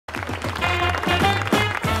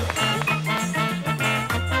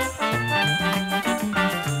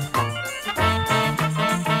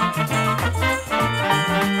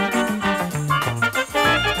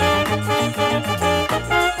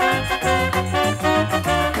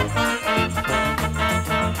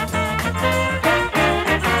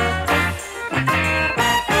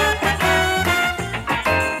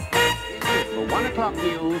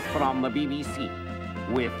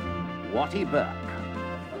with Watty Burke.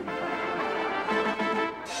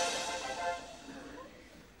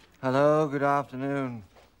 Hello, good afternoon.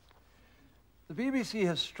 The BBC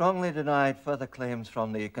has strongly denied further claims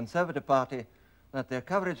from the Conservative Party that their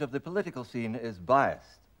coverage of the political scene is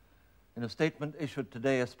biased. In a statement issued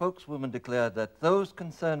today, a spokeswoman declared that those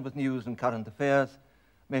concerned with news and current affairs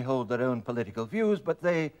may hold their own political views, but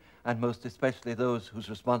they, and most especially those whose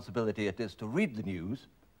responsibility it is to read the news,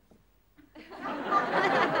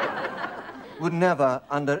 would never,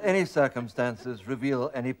 under any circumstances,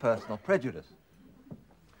 reveal any personal prejudice.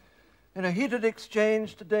 In a heated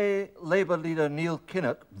exchange today, Labour leader Neil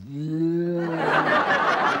Kinnock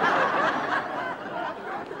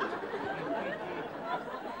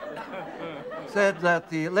said that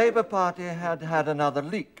the Labour Party had had another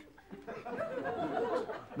leak.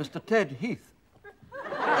 Mr. Ted Heath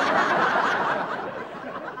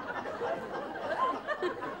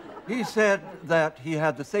he said that he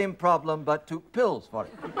had the same problem but took pills for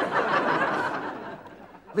it.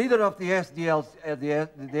 Leader of the SDL,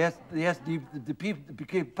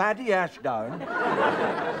 SDP, Paddy Ashdown,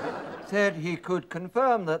 said he could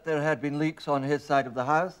confirm that there had been leaks on his side of the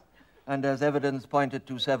house, and as evidence pointed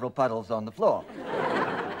to several puddles on the floor.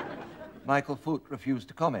 Michael Foot refused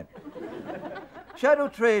to comment. Shadow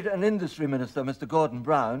Trade and Industry Minister, Mr. Gordon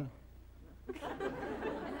Brown,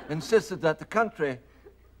 insisted that the country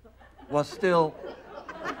was still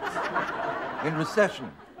in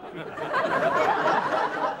recession.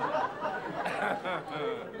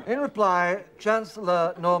 In reply,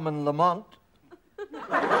 Chancellor Norman Lamont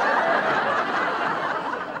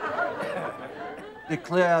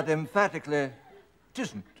declared emphatically,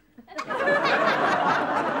 "'Tisn't."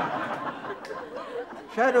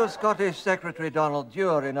 Shadow Scottish Secretary Donald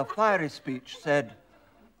Dewar, in a fiery speech, said,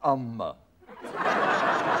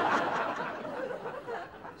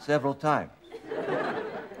 several times.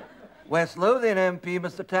 West Lothian MP,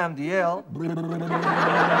 Mr. Tam Dalyell,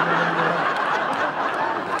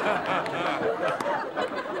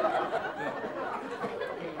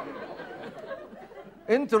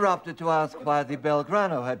 interrupted to ask why the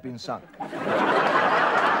Belgrano had been sunk.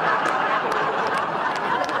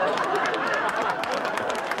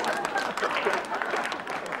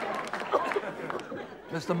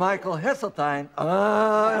 Mr. Michael Heseltine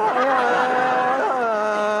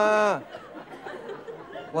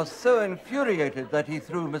was so infuriated that he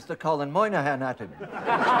threw Mr. Colin Moynihan at him.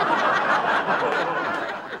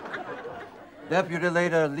 Deputy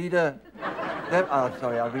Leader,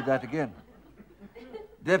 I'll read that again.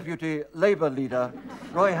 Deputy Labour leader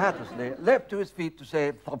Roy Hattersley leapt to his feet to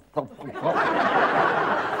say, thump, thump, thump, thump.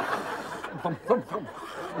 Thump, thump, thump.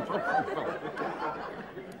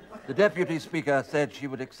 The Deputy Speaker said she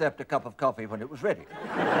would accept a cup of coffee when it was ready.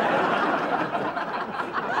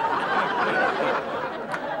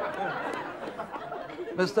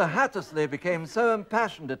 Mr. Hattersley became so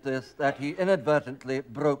impassioned at this that he inadvertently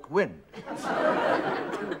broke wind.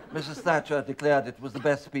 Mrs. Thatcher declared it was the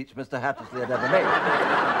best speech Mr. Hattersley had ever made.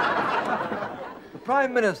 The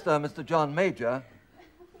Prime Minister, Mr. John Major,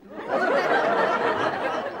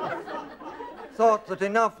 thought that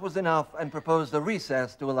enough was enough and proposed a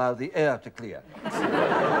recess to allow the air to clear.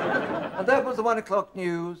 And that was the 1 o'clock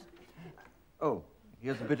news. Oh,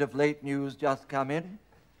 here's a bit of late news just come in.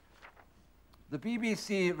 The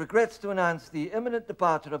BBC regrets to announce the imminent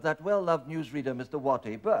departure of that well-loved newsreader, Mr.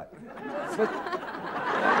 Watty Burke.